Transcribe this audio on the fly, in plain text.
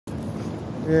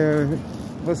Yeah,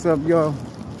 what's up, y'all?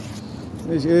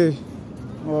 This is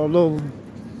all over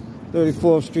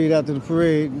 34th Street after the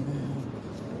parade,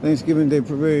 Thanksgiving Day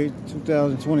parade,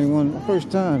 2021. My first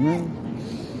time, man.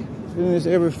 Been this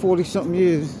every 40-something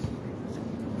years,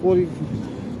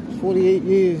 48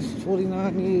 years,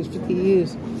 49 years, 50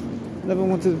 years. Never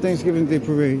went to the Thanksgiving Day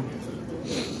parade.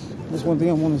 That's one thing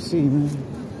I want to see, man.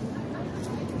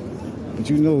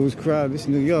 But you know it's crowded. This is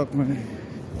New York, man.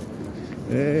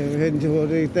 Yeah, we're heading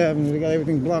towards 8th Avenue. They got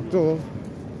everything blocked off.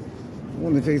 I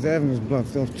wonder if 8th Avenue is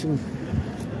blocked off too.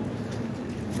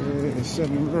 Yeah,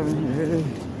 7-Eleven.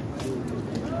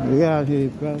 Yeah. They out here,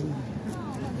 brother.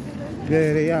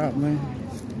 Yeah, they out, man.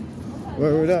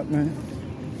 Word up, man.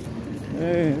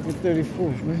 Yeah, look at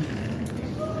 34th, man.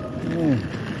 Yeah.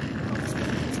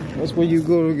 That's where you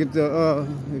go to get the,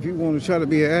 if you want to try to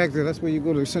be an actor, that's where you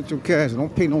go to Central Casting.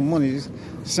 Don't pay no money. Just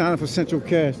sign up for Central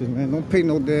Casting, man. Don't pay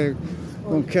no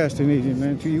casting agent, man,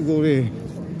 until you go there.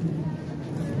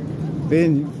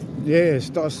 Then, yeah,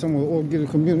 start somewhere or get a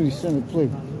community center play.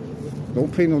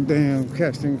 Don't pay no damn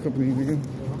casting company, nigga.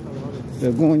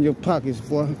 They'll go in your pockets,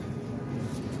 boy.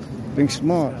 Think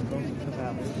smart.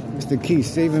 It's the key,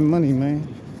 saving money, man.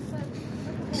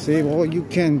 Save all you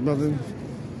can, brother.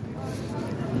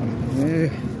 Yeah.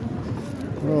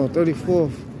 Oh,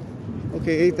 34th.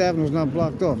 Okay, 8th Avenue's not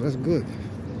blocked off. That's good.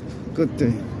 Good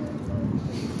thing.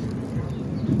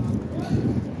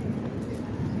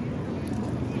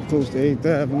 Close to 8th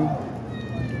Avenue.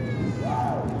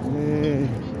 Yeah.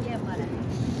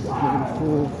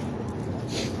 34th.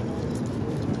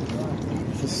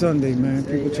 It's a Sunday, man.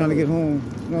 People trying to get home.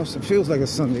 You know, it feels like a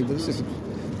Sunday, but this is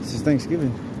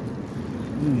Thanksgiving.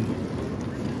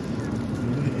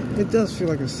 It does feel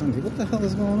like a Sunday. What the hell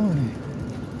is going on here?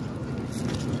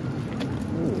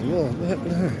 Oh, Lord, what happened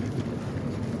to her?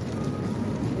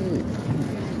 Hey.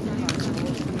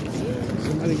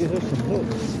 Somebody get her some help.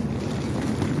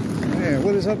 Man,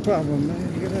 what is her problem,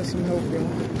 man? Get her some help, y'all.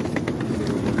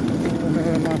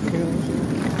 My feelings.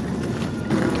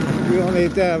 We're on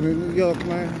 8th Avenue, New York,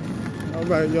 man. All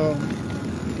right, y'all.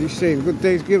 Be safe. Good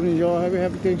Thanksgiving, y'all.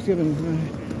 Happy Thanksgiving, man.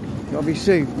 Y'all be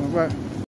safe, all right?